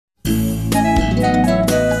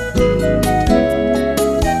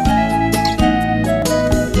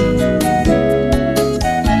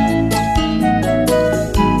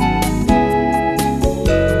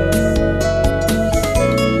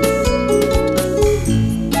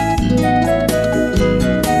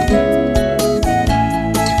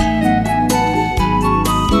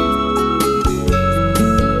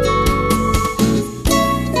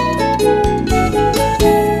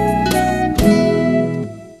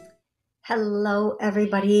Hello,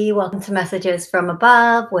 everybody. Welcome to Messages from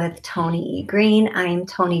Above with Toni Green. I'm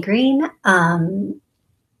Toni Green.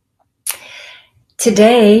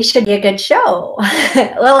 Today should be a good show.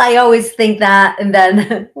 Well, I always think that, and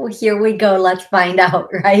then here we go. Let's find out,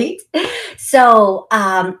 right? So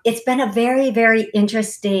it's been a very, very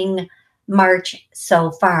interesting March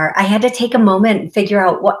so far. I had to take a moment and figure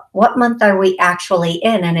out what month are we actually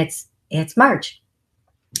in, and it's March.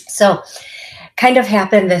 So kind of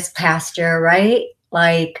happened this past year, right?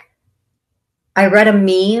 Like I read a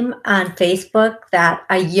meme on Facebook that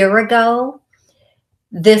a year ago,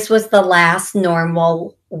 this was the last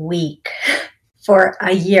normal week for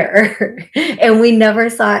a year. And we never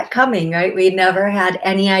saw it coming, right? We never had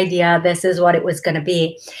any idea this is what it was going to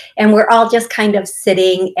be. And we're all just kind of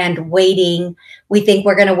sitting and waiting. We think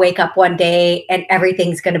we're going to wake up one day and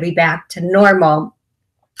everything's going to be back to normal.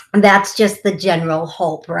 And that's just the general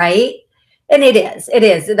hope, right? And it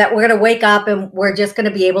is that we're going to wake up and we're just going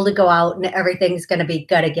to be able to go out and everything's going to be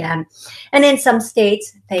good again. And in some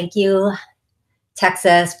states, thank you,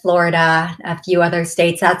 Texas, Florida, a few other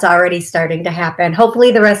states, that's already starting to happen.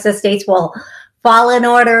 Hopefully the rest of the states will fall in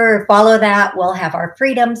order or follow that. We'll have our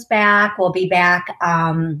freedoms back. We'll be back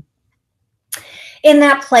in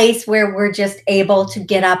that place where we're just able to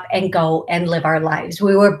get up and go and live our lives.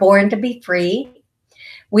 We were born to be free.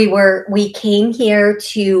 We came here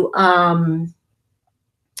to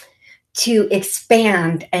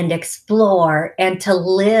expand and explore and to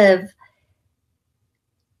live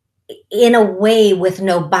in a way with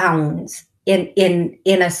no bounds in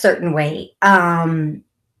a certain way. To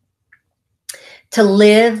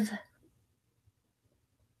live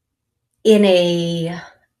in a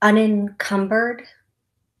unencumbered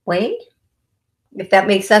way, if that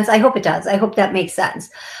makes sense. I hope it does. I hope that makes sense.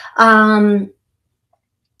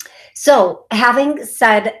 So having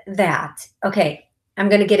said that, okay, I'm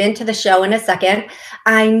going to get into the show in a second.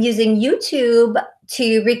 I'm using YouTube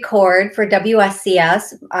to record for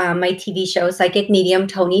WSCS, my TV show, Psychic Medium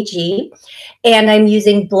Toni G. And I'm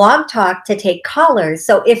using Blog Talk to take callers.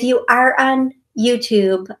 So if you are on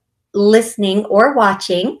YouTube listening or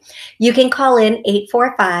watching, you can call in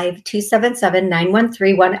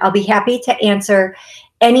 845-277-9131. I'll be happy to answer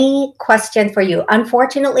any question for you.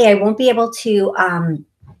 Unfortunately, I won't be able to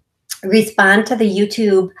respond to the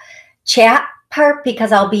YouTube chat part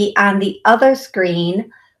because I'll be on the other screen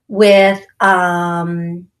with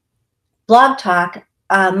Blog Talk,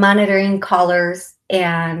 monitoring callers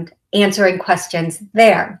and answering questions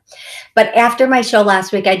there. But after my show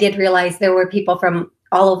last week, I did realize there were people from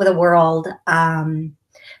all over the world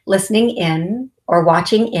listening in or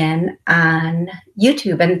watching in on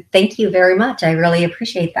YouTube. And thank you very much. I really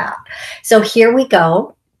appreciate that. So here we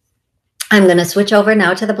go. I'm going to switch over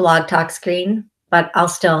now to the Blog Talk screen, but you'll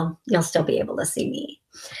still be able to see me.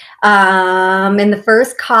 And the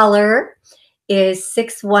first caller is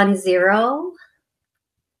 610.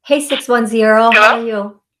 Hey, 610. Hello? How are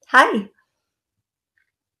you? Hi.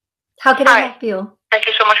 How can I help you? Thank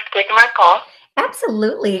you so much for taking my call.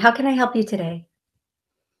 Absolutely. How can I help you today?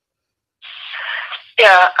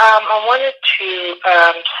 Yeah, I wanted to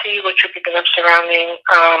see what you're picking up surrounding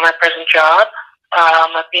my present job.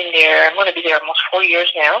 I've been there. I'm going to be there almost 4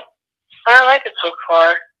 years now. I like it so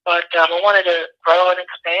far, but I wanted to grow and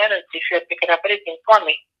expand and see if you're picking up anything for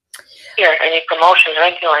me. Here, any promotions or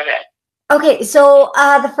anything like that. Okay, so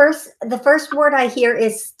the first word I hear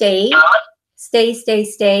is stay.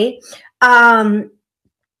 Stay.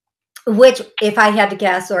 Which, if I had to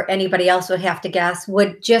guess, or anybody else would have to guess,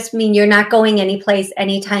 would just mean you're not going anyplace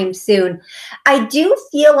anytime soon. I do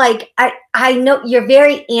feel like I know you're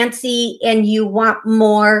very antsy and you want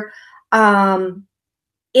more,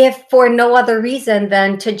 if for no other reason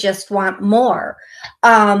than to just want more.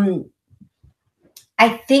 I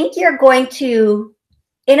think you're going to,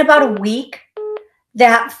 in about a week,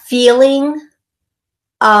 that feeling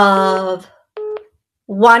of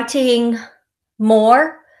wanting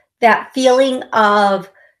more, that feeling of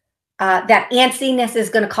that antsiness is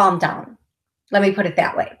going to calm down. Let me put it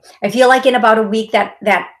that way. I feel like in about a week that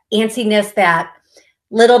antsiness, that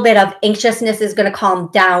little bit of anxiousness is going to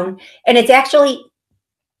calm down. And it's actually,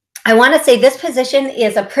 I want to say this position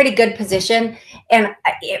is a pretty good position and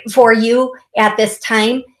for you at this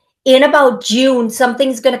time. In about June,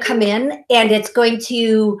 something's going to come in and it's going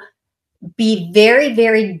to be very,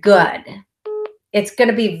 very good. It's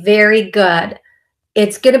going to be very good.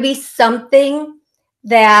 It's going to be something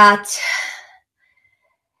that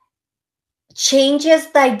changes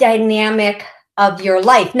the dynamic of your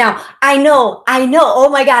life. Now, I know. Oh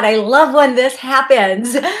my God, I love when this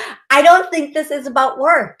happens. I don't think this is about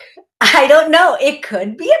work. I don't know. It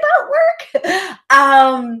could be about work.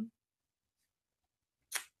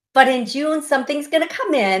 But in June, something's going to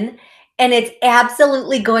come in and it's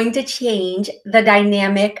absolutely going to change the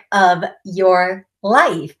dynamic of your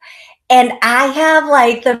life. And I have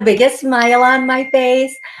like the biggest smile on my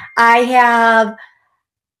face. I have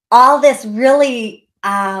all this really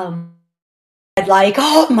like,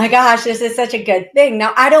 oh my gosh, this is such a good thing.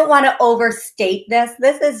 Now, I don't want to overstate this.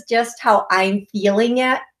 This is just how I'm feeling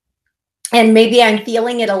it. And maybe I'm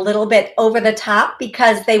feeling it a little bit over the top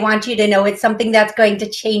because they want you to know it's something that's going to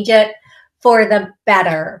change it for the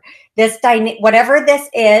better. This whatever this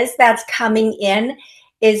is that's coming in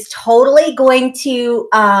is totally going to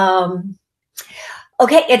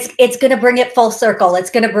okay, it's going to bring it full circle. It's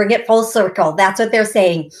going to bring it full circle. That's what they're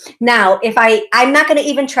saying. Now, if I'm not going to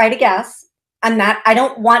even try to guess. I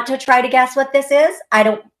don't want to try to guess what this is. I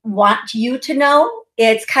don't want you to know.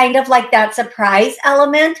 It's kind of like that surprise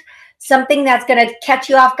element, something that's going to catch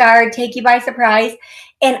you off guard, take you by surprise.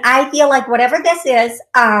 And I feel like whatever this is,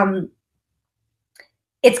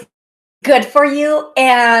 it's good for you.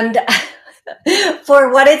 And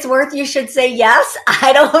for what it's worth, you should say yes.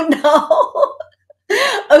 I don't know.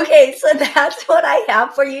 Okay, so that's what I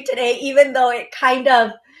have for you today, even though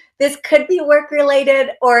this could be work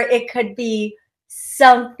related or it could be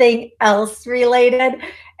something else related.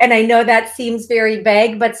 And I know that seems very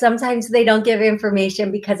vague, but sometimes they don't give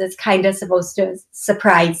information because it's kind of supposed to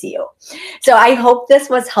surprise you. So I hope this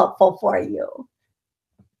was helpful for you.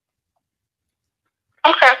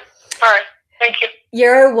 Okay. All right. Thank you.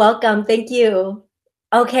 You're welcome. Thank you.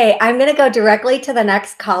 Okay, I'm going to go directly to the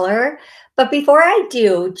next caller. But before I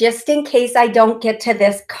do, just in case I don't get to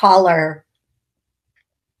this caller,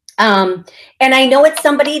 and I know it's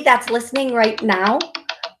somebody that's listening right now,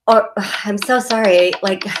 or I'm so sorry,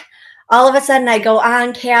 like all of a sudden I go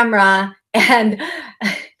on camera and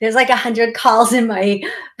there's like 100 calls in my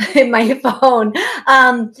phone.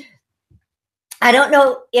 I don't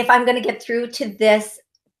know if I'm going to get through to this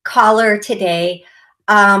caller today,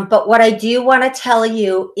 but what I do want to tell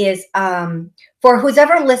you is for who's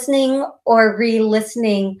ever listening or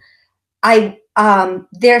re-listening,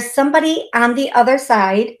 there's somebody on the other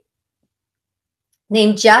side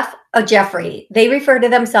named Jeff or Jeffrey. They refer to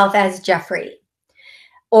themselves as Jeffrey,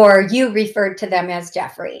 or you referred to them as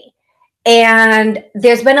Jeffrey. And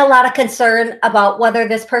there's been a lot of concern about whether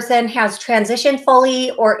this person has transitioned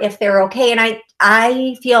fully or if they're okay. And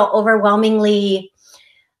I feel overwhelmingly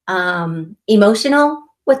emotional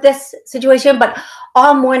with this situation, but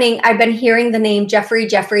all morning I've been hearing the name Jeffrey,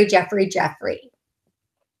 Jeffrey, Jeffrey, Jeffrey.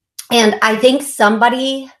 And I think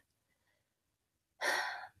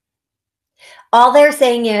all they're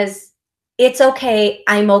saying is, it's okay,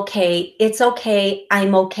 I'm okay, it's okay,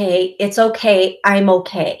 I'm okay, it's okay, I'm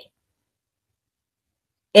okay.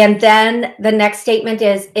 And then the next statement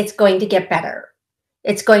is, it's going to get better.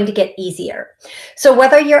 It's going to get easier. So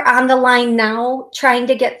whether you're on the line now trying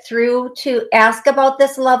to get through to ask about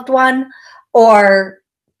this loved one, or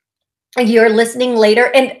you're listening later,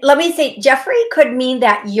 and let me say, Jeffrey could mean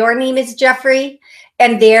that your name is Jeffrey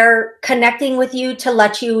and they're connecting with you to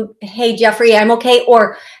let you, hey, Jeffrey, I'm okay.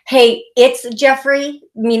 Or, hey, it's Jeffrey,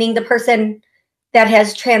 meaning the person that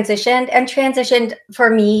has transitioned. And transitioned for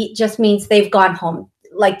me just means they've gone home,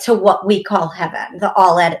 like to what we call heaven, the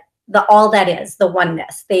all that is, the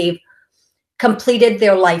oneness. They've completed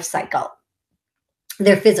their life cycle,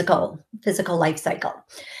 their physical life cycle.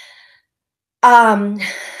 And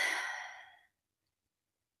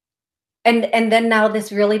then now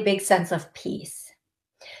this really big sense of peace.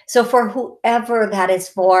 So for whoever that is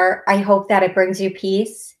for, I hope that it brings you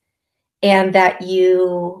peace and that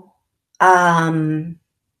you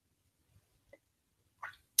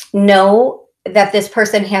know that this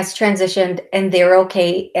person has transitioned and they're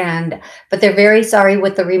okay, but they're very sorry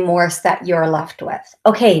with the remorse that you're left with.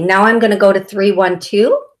 Okay, now I'm going to go to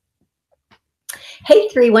 312. Hey,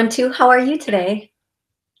 312, how are you today?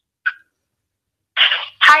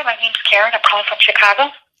 Hi, my name's Karen. I'm calling from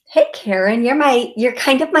Chicago. Hey, Karen, you're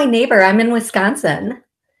kind of my neighbor. I'm in Wisconsin.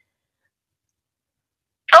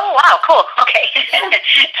 Oh, wow, cool. Okay.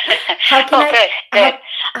 How can good.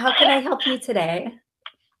 How can I help you today?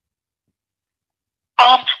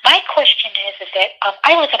 My question is that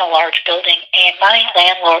I live in a large building, and my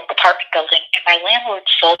apartment building, and my landlord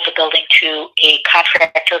sold the building to a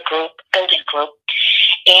contractor building group,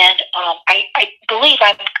 and I believe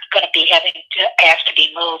I'm going to be having to ask to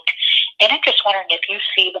be moved. And I'm just wondering if you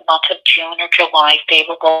see the month of June or July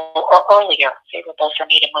favorable, or earlier favorable for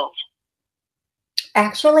me to move.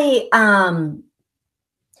 Actually,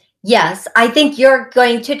 yes, I think you're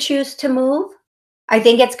going to choose to move. I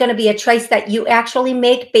think it's going to be a choice that you actually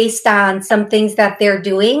make based on some things that they're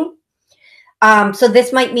doing. So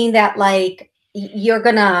this might mean that, like, you're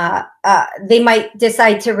gonna they might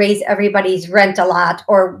decide to raise everybody's rent a lot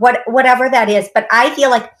or whatever that is. But I feel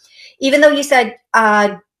like even though you said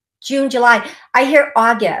June, July, I hear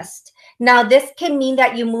August. Now this can mean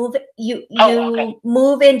that you move Okay.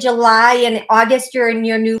 move in July, and August you're in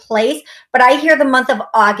your new place. But I hear the month of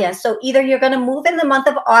August. So either you're going to move in the month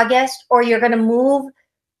of August, or you're going to move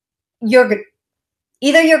you're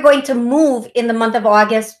either you're going to move in the month of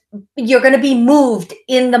August, you're going to be moved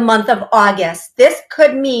in the month of August.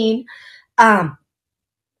 Um,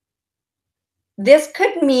 this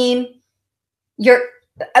could mean you're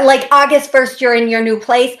like August 1st, you're in your new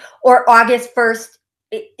place, or August 1st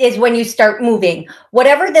is when you start moving.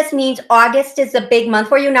 Whatever this means, August is a big month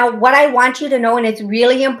for you. Now, what I want you to know, and it's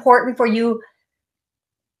really important for you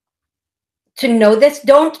to know this,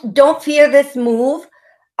 don't fear this move.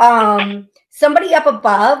 Somebody up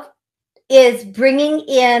above is bringing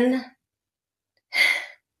in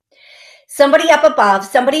somebody up above,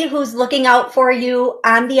 somebody who's looking out for you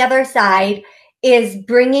on the other side is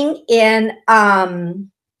bringing in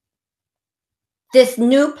this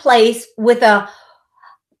new place with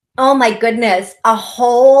oh my goodness, a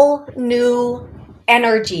whole new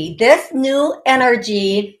energy. This new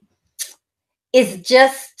energy is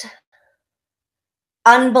just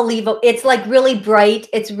unbelievable. It's like really bright.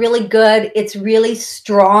 It's really good. It's really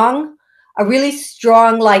strong. A really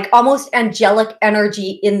strong, like almost angelic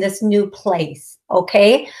energy in this new place.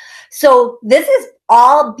 Okay. So this is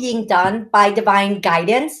all being done by divine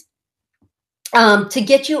guidance to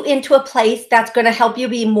get you into a place that's going to help you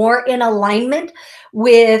be more in alignment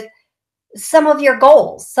with some of your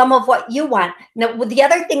goals, some of what you want. Now, the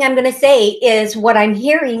other thing I'm going to say is what I'm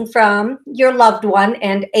hearing from your loved one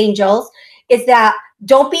and angels is that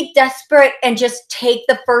don't be desperate and just take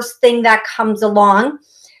the first thing that comes along.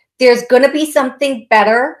 There's going to be something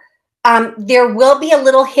better. There will be a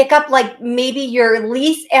little hiccup, like maybe your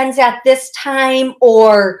lease ends at this time,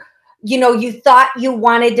 or you thought you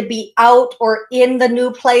wanted to be out or in the new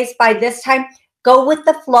place by this time. Go with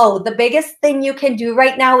the flow. The biggest thing you can do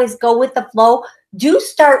right now is go with the flow. Do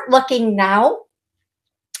start looking now,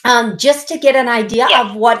 just to get an idea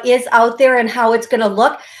of what is out there and how it's going to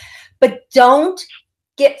look. But don't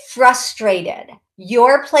get frustrated.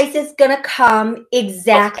 Your place is going to come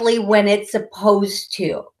exactly when it's supposed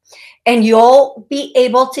to. And you'll be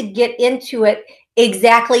able to get into it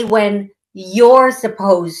exactly when you're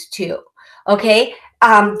supposed to. Okay?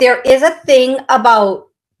 There is a thing about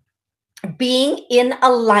being in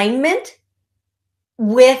alignment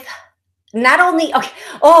with not only, okay,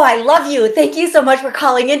 oh, I love you. Thank you so much for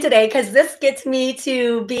calling in today, because this gets me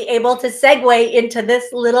to be able to segue into this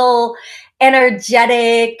little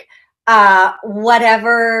energetic,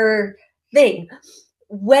 whatever thing.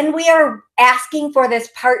 When we are asking for this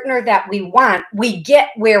partner that we want, we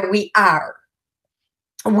get where we are.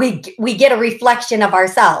 We get a reflection of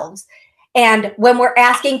ourselves. And when we're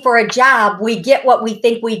asking for a job, we get what we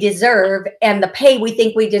think we deserve and the pay we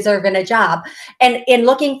think we deserve in a job. And in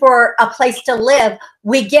looking for a place to live,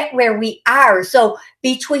 we get where we are. So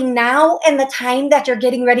between now and the time that you're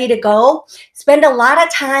getting ready to go, spend a lot of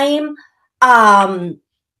time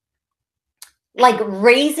like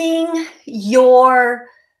raising your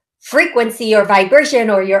frequency or vibration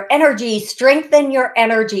or your energy. Strengthen your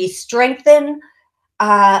energy, strengthen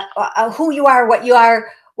who you are, what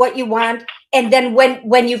you want. And then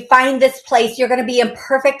when you find this place, you're going to be in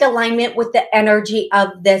perfect alignment with the energy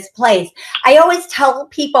of this place. I always tell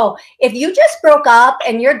people, if you just broke up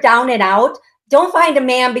and you're down and out, don't find a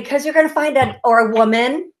man, because you're going to find a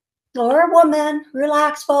woman,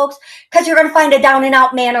 relax folks, because you're going to find a down and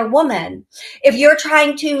out man or woman. If you're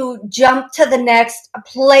trying to jump to the next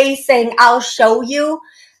place saying, I'll show you,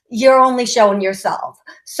 you're only showing yourself.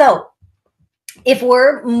 So if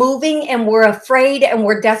we're moving and we're afraid and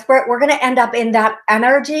we're desperate, we're going to end up in that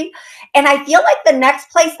energy. And I feel like the next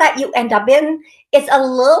place that you end up in is a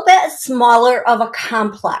little bit smaller of a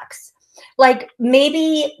complex. Like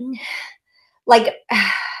maybe, like,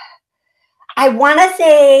 I want to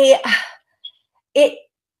say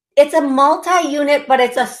it's a multi-unit, but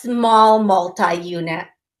it's a small multi-unit.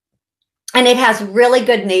 And it has really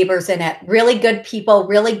good neighbors in it, really good people,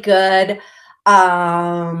 really good,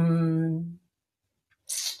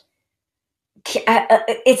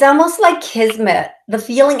 it's almost like kismet. The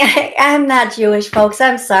feeling, I'm not Jewish, folks.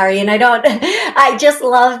 I'm sorry. And I just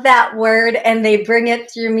love that word, and they bring it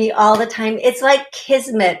through me all the time. It's like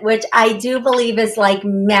kismet, which I do believe is like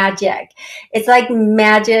magic. It's like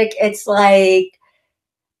magic. It's like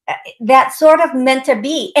that sort of meant to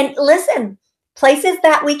be. And listen, places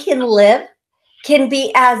that we can live can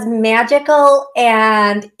be as magical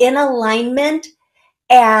and in alignment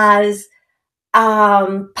as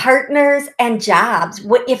partners and jobs.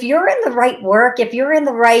 If you're in the right work, if you're in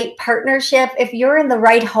the right partnership, if you're in the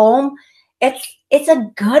right home, it's a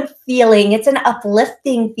good feeling. It's an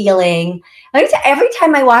uplifting feeling. Every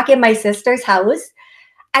time I walk in my sister's house,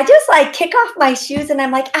 I just like kick off my shoes and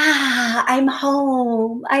I'm like, I'm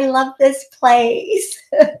home. I love this place.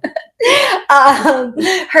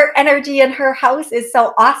 Her energy in her house is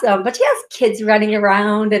so awesome, but she has kids running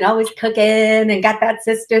around and always cooking and got that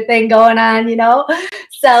sister thing going on, you know?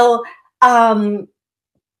 So,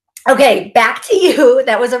 okay, back to you.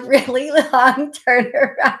 That was a really long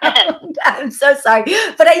turnaround. I'm so sorry.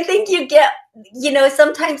 But I think you get,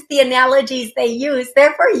 sometimes the analogies they use,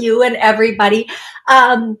 they're for you and everybody.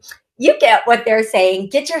 You get what they're saying.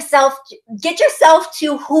 Get yourself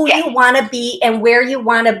to who you want to be and where you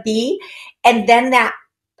want to be. And then that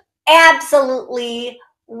absolutely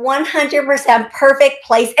 100% perfect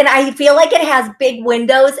place. And I feel like it has big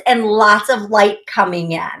windows and lots of light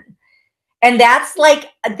coming in. And that's like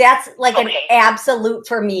an absolute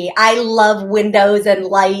for me. I love windows and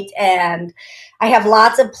light, and I have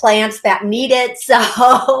lots of plants that need it.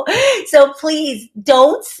 So please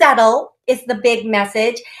don't settle is the big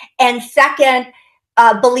message. And second,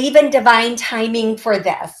 believe in divine timing for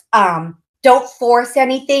this. Don't force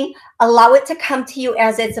anything. Allow it to come to you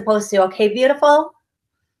as it's supposed to. Okay, beautiful?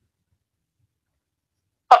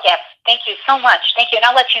 Oh, yes. Thank you so much. Thank you. And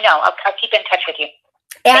I'll let you know. I'll keep in touch with you.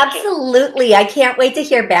 Absolutely. I can't wait to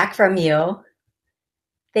hear back from you.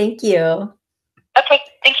 Thank you. Okay.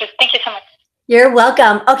 Thank you. Thank you so much. You're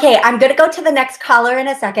welcome. Okay, I'm going to go to the next caller in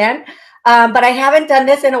a second, but I haven't done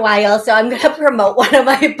this in a while, so I'm going to promote one of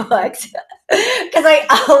my books because I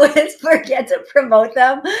always forget to promote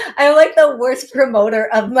them. I'm like the worst promoter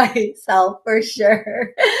of myself for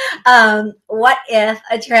sure. What If?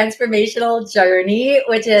 A Transformational Journey,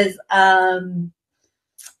 which is...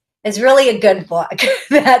 it's really a good book.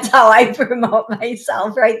 That's how I promote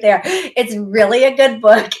myself right there. It's really a good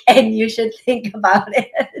book, and you should think about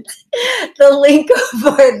it. The link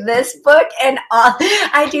for this book and all.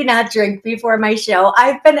 I do not drink before my show.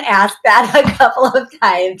 I've been asked that a couple of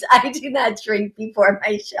times. I do not drink before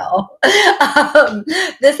my show.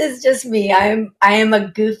 This is just me. I am a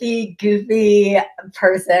goofy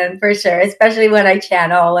person for sure, especially when I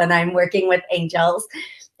channel and I'm working with angels.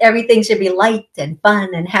 Everything should be light and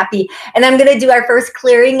fun and happy. And I'm going to do our first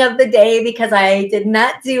clearing of the day because I did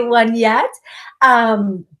not do one yet.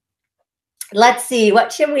 Let's see.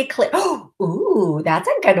 What should we clear? Ooh, that's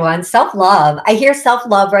a good one. Self-love. I hear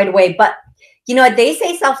self-love right away. But you know what? They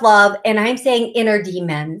say self-love, and I'm saying inner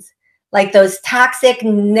demons. Like those toxic,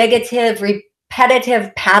 negative,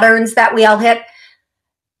 repetitive patterns that we all hit.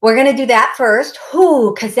 We're going to do that first.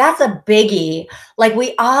 Because that's a biggie. Like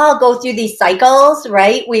we all go through these cycles,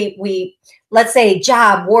 right? We let's say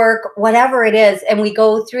job, work, whatever it is, and we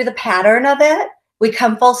go through the pattern of it. We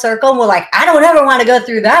come full circle and we're like, I don't ever want to go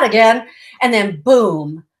through that again. And then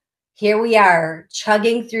boom, here we are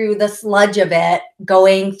chugging through the sludge of it,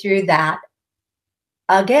 going through that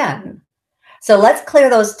again. So let's clear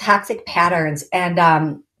those toxic patterns.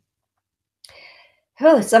 And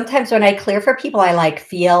sometimes when I clear for people, I like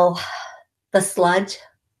feel the sludge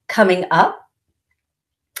coming up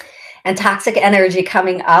and toxic energy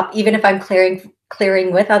coming up. Even if I'm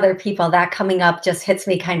clearing with other people, that coming up just hits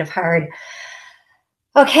me kind of hard.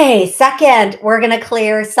 Okay, second, we're going to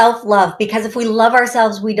clear self-love, because if we love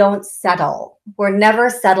ourselves, we don't settle. We're never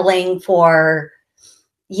settling for,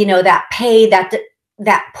 that pay that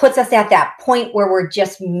puts us at that point where we're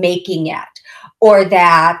just making it, or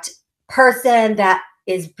that person that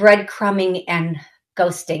is breadcrumbing and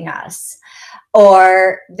ghosting us,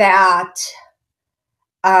 or that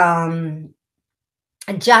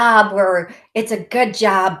a job where it's a good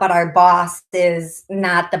job, but our boss is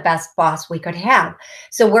not the best boss we could have.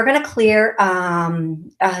 So we're going to clear,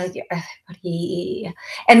 and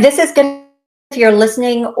this is going to, if you're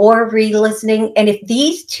listening or re-listening, and if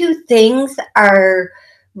these two things are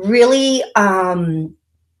really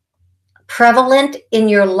prevalent in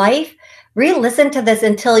your life, re-listen to this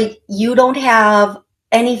until you don't have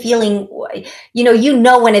any feeling,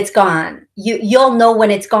 when it's gone. You'll know when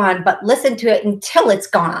it's gone, but listen to it until it's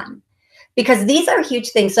gone, because these are huge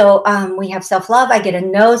things. So we have self-love. I get a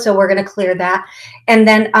no, so we're going to clear that. And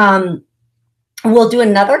then we'll do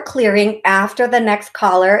another clearing after the next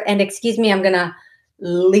caller. And excuse me, I'm going to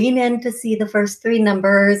lean in to see the first three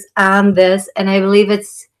numbers on this. And I believe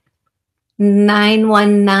it's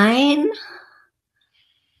 919.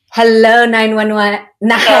 Hello, 911.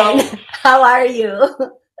 Hello. How are you?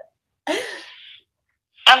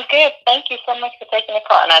 I'm good. Thank you so much for taking the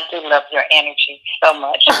call. And I do love your energy so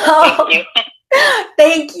much. Oh, thank you.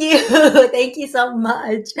 Thank you. Thank you so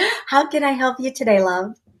much. How can I help you today,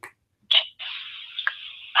 love?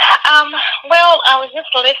 Well, I was just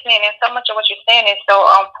listening, and so much of what you're saying is so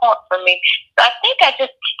on point for me. So I think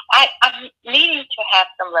I'm needing to have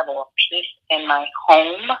some level of peace in my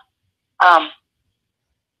home. I'm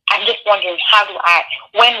just wondering,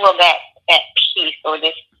 when will that peace or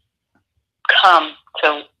this come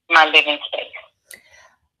to my living space?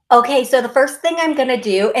 Okay, so the first thing I'm going to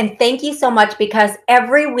do, and thank you so much, because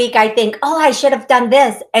every week I think, oh, I should have done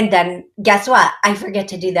this. And then guess what? I forget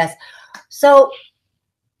to do this. So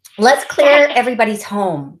let's clear everybody's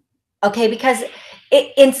home. Okay, because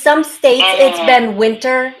in some states it's been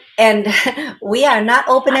winter and we are not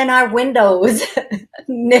opening our windows.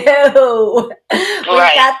 No, we've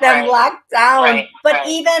got them locked down. But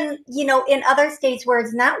even, in other states where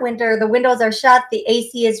it's not winter, the windows are shut, the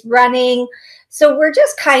AC is running. So we're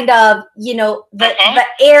just kind of, the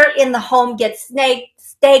air in the home gets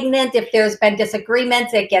stagnant. If there's been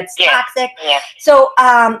disagreements, it gets toxic. So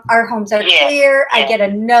our homes are clear. I get a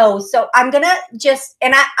no. So I'm going to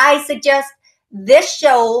and I suggest this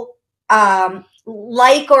show,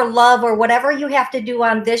 like or love or whatever you have to do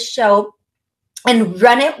on this show, and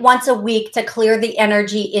run it once a week to clear the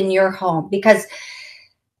energy in your home, because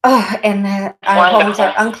our homes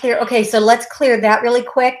are unclear. Okay, so let's clear that really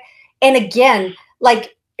quick. And again,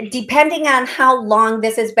 like, depending on how long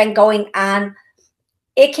this has been going on,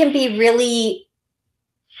 it can be really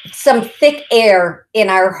some thick air in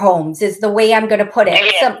our homes is the way I'm going to put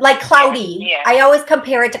it. Some, like cloudy. I always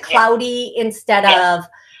compare it to cloudy instead of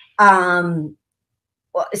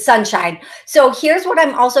sunshine. So here's what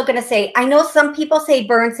I'm also going to say. I know some people say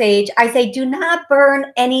burn sage. I say do not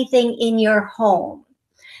burn anything in your home.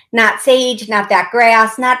 Not sage, not that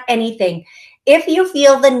grass, not anything. If you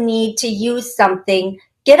feel the need to use something,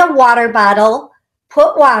 get a water bottle,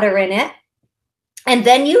 put water in it, and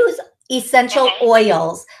then use essential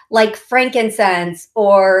oils like frankincense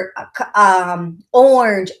or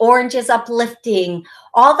orange. Orange is uplifting.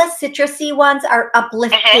 All the citrusy ones are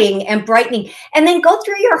uplifting and brightening. And then go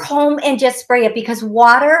through your home and just spray it, because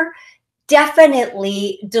water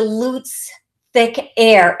definitely dilutes thick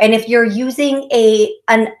air. And if you're using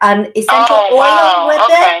an essential oil with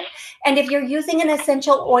it, and if you're using an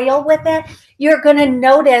essential oil with it, you're going to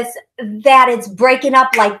notice that it's breaking up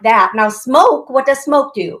like that. Now, smoke, what does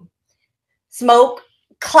smoke do? Smoke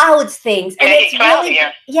clouds things. And it's really,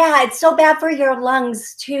 it's so bad for your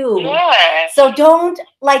lungs too. So don't,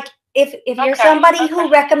 like, if you're somebody who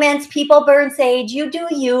recommends people burn sage, you do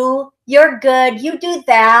you're good, you do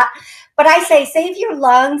that. But I say save your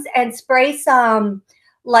lungs and spray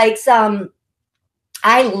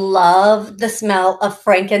I love the smell of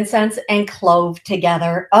frankincense and clove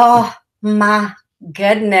together. Oh my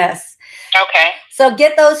goodness. Okay. So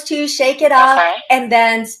get those two, shake it up, and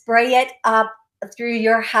then spray it up through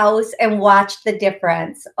your house and watch the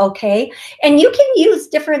difference. Okay. And you can use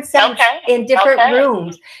different scents in different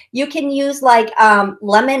rooms. You can use like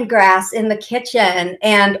lemongrass in the kitchen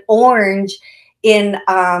and orange in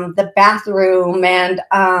the bathroom, and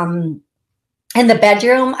in the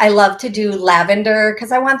bedroom, I love to do lavender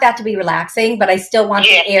because I want that to be relaxing, but I still want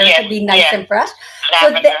the air to be nice and fresh.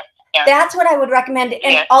 Lavender. So that's what I would recommend.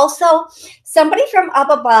 And also somebody from up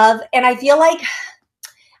above, and I feel like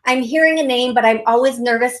I'm hearing a name, but I'm always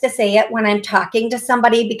nervous to say it when I'm talking to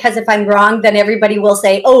somebody, because if I'm wrong, then everybody will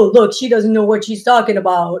say, oh, look, she doesn't know what she's talking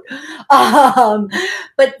about.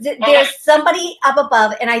 But there's somebody up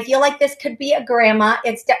above, and I feel like this could be a grandma.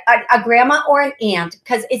 It's a grandma or an aunt,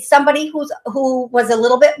 because it's somebody who was a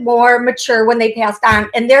little bit more mature when they passed on.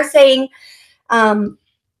 And they're saying,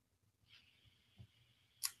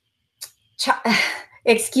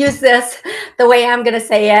 excuse this, the way I'm going to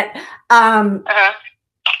say it.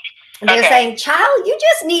 They're saying, child, you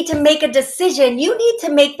just need to make a decision. You need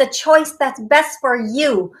to make the choice that's best for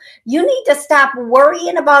you. You need to stop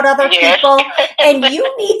worrying about other people, and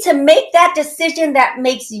you need to make that decision that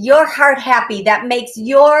makes your heart happy, that makes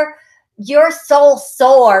your soul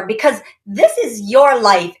soar, because this is your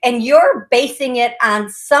life and you're basing it on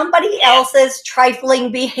somebody else's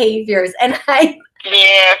trifling behaviors. And Yes.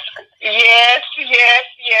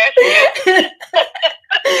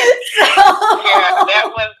 That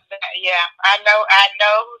was. I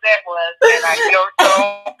know who that was, and you're so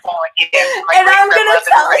on. And I'm gonna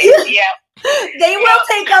tell you, they will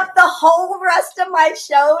take up the whole rest of my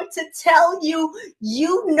show to tell you, what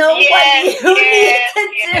you need to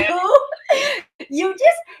do.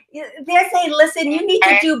 They're saying, listen, you need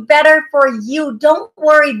to do better for you. Don't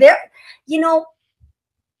worry.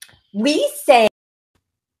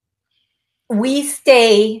 We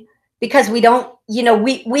stay because we don't,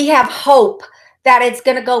 we have hope that it's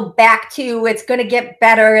going to go back to, it's going to get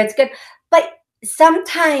better. It's good. But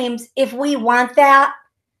sometimes if we want that,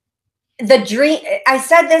 the dream, I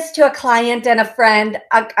said this to a client and a friend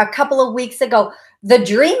a couple of weeks ago, the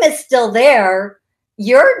dream is still there.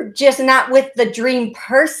 You're just not with the dream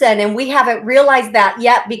person. And we haven't realized that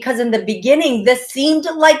yet, because in the beginning, this seemed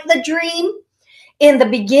like the dream. In the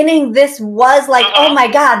beginning, this was like, oh my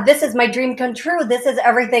God, this is my dream come true. This is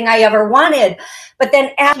everything I ever wanted. But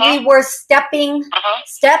then as we were stepping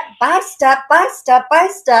step by step by step by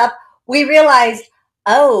step, we realized,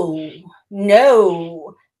 oh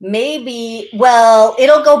no, maybe, well,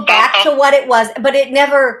 it'll go back to what it was, but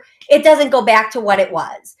it doesn't go back to what it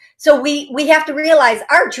was. So we have to realize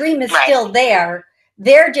our dream is still there.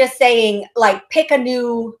 They're just saying, like, pick a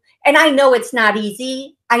new, and I know it's not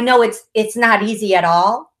easy. I know it's not easy at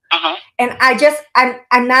all. And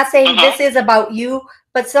I'm not saying this is about you,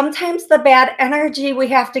 but sometimes the bad energy we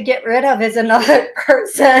have to get rid of is another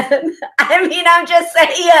person. I mean, I'm just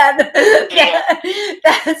saying.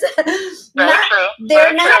 That's Very not, true. they're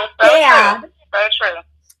Very not true. Very bad. true. Very true.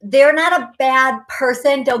 They're not a bad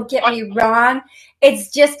person. Don't get me wrong.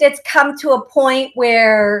 It's just, it's come to a point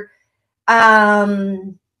where,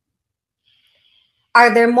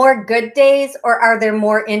 are there more good days or are there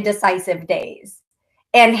more indecisive days?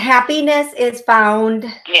 And happiness is found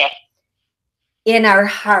in our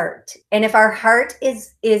heart. And if our heart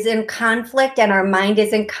is in conflict and our mind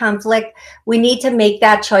is in conflict, we need to make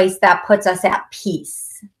that choice that puts us at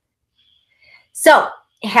peace. So,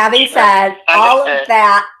 having said all of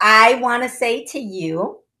that, I want to say to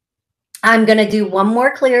you, I'm going to do one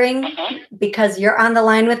more clearing because you're on the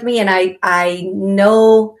line with me. And I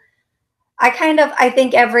know, I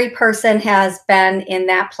think every person has been in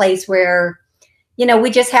that place where, you know, we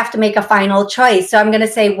just have to make a final choice. So I'm going to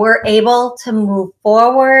say we're able to move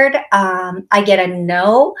forward. I get a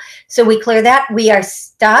no. So we clear that. We are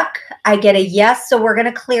stuck. I get a yes. So we're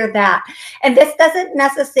going to clear that. And this doesn't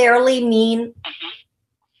necessarily mean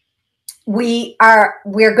we're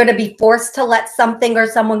going to be forced to let something or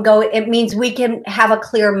someone go. It means we can have a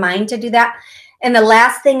clear mind to do that. And the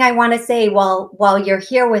last thing I want to say while you're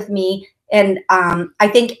here with me, and I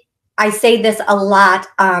think I say this a lot,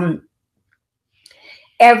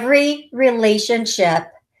 every relationship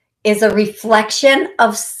is a reflection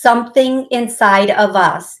of something inside of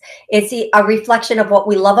us. It's a reflection of what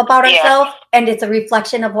we love about ourselves, and it's a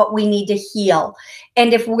reflection of what we need to heal.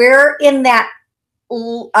 And if we're in that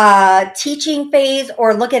teaching phase,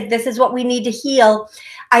 or look at this is what we need to heal,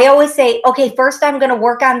 I always say, okay, first I'm going to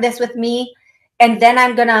work on this with me, and then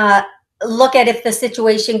I'm going to look at if the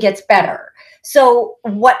situation gets better. So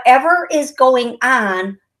whatever is going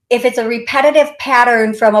on, if it's a repetitive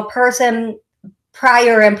pattern from a person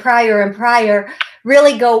prior and prior and prior,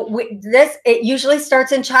 really go with this. It usually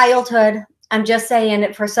starts in childhood. I'm just saying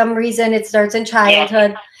it, for some reason it starts in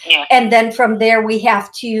childhood. And then from there we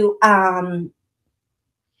have to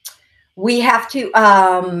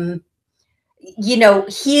you know,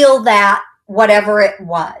 heal that, whatever it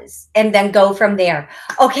was, and then go from there.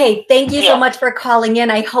 Okay, thank you so much for calling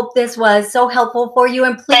in. I hope this was so helpful for you.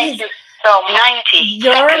 And please, thank you so much.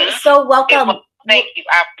 You're so welcome. Thank you.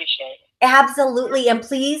 I appreciate it. Absolutely. And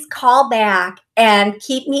please call back and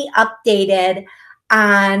keep me updated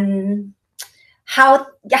on how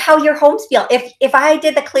your homes feel. If I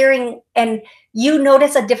did the clearing and you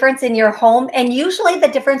notice a difference in your home, and usually the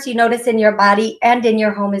difference you notice in your body and in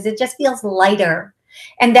your home is it just feels lighter.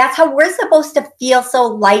 And that's how we're supposed to feel, so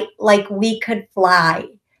light, like we could fly.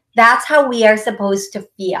 That's how we are supposed to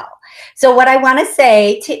feel. So what I want to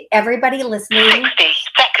say to everybody listening 60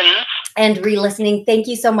 seconds and re-listening, thank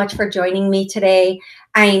you so much for joining me today.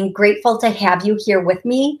 I'm grateful to have you here with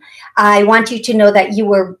me. I want you to know that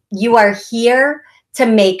you are here to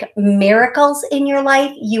make miracles in your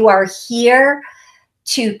life. You are here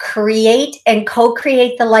to create and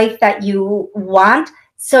co-create the life that you want.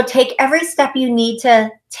 So take every step you need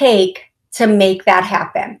to take to make that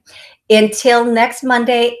happen. Until next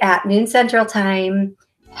Monday at noon Central Time,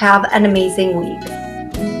 have an amazing week.